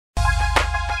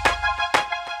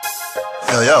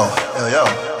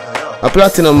A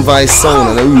platinum Vybz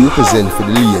sound and we represent for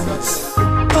the ladies.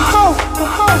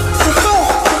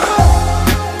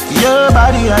 Your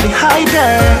body are the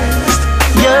highest,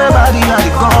 your body are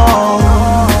the gold.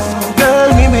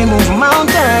 Girl, me move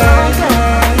mountains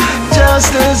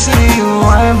just to see you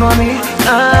wine for me.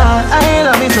 I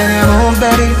love it when you move,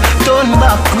 baby. Turn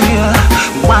back queer,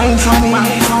 wine for me.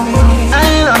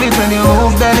 I love it when you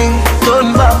move, baby.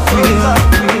 Turn back queer.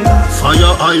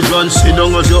 Fire hydrant, sit down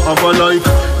as you have a like.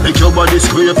 Make your body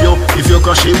scrape you if you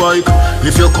crash a bike.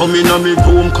 If you come in on me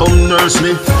room, come nurse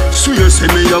me. Swear say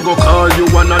me I go call you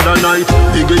another night.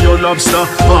 Big your lobster,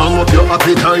 warm up your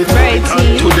appetite.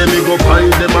 Today me go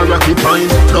pile them a rocky pine.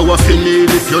 Flower finil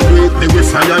if you do it, me we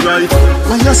fire right.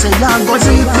 When you say I go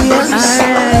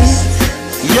GPS,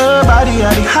 your body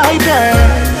are the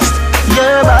highest,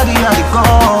 your body are the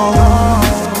gold.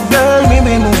 Girl,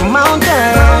 me move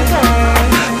mountains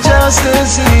just to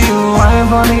see you wine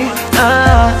for me.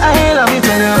 I love it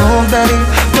when you move, baby.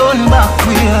 Turn back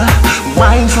queer,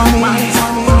 wine for me.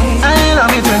 I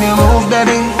love it when you move,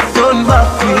 baby. Turn back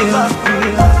queer.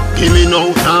 Give me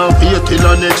no time, wait till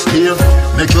the next year.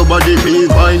 Make your body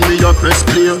rewind me, your press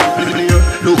clear.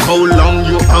 Look how long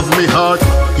you have me heart.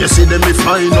 You see them me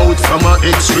find out from a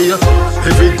x-ray.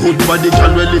 Every good body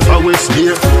can really live a waist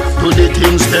here. Do the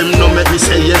things them no make me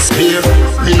say yes clear.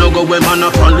 Me no go where man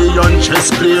a poly on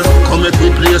chest clear. Come make me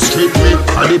play straight me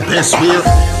are the best way.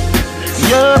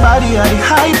 Your body are the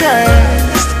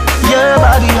highest, your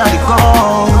body are the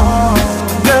gold.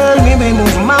 Girl, me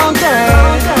move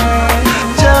mountains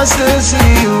just to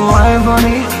see you wine for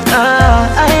me.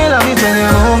 I love it when you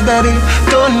move, baby.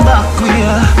 Turn back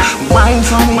queer, wine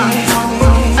for me.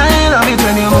 I love it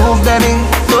when you move, baby.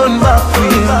 Turn back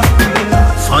queer.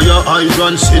 Fire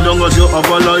hydrant, sit down as you have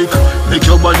a like. Make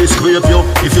your body scrape you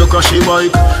if you crash a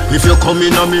bike. If you come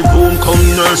in on me room, come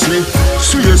nurse me.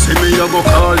 Swear say me I go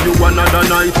call you another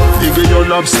night. Big your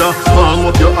lobster, warm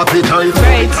up your appetite.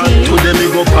 Today me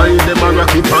go pile them a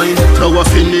rocky pine. Flower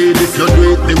finil if you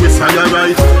do it, me we fire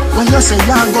right. When you say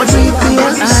I go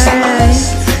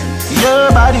GPS, your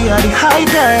body are the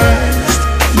highest,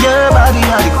 your body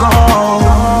are the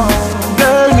gold.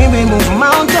 Girl, me move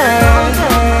mountains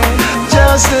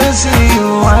just to see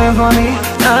you wine for me.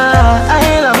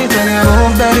 I love it.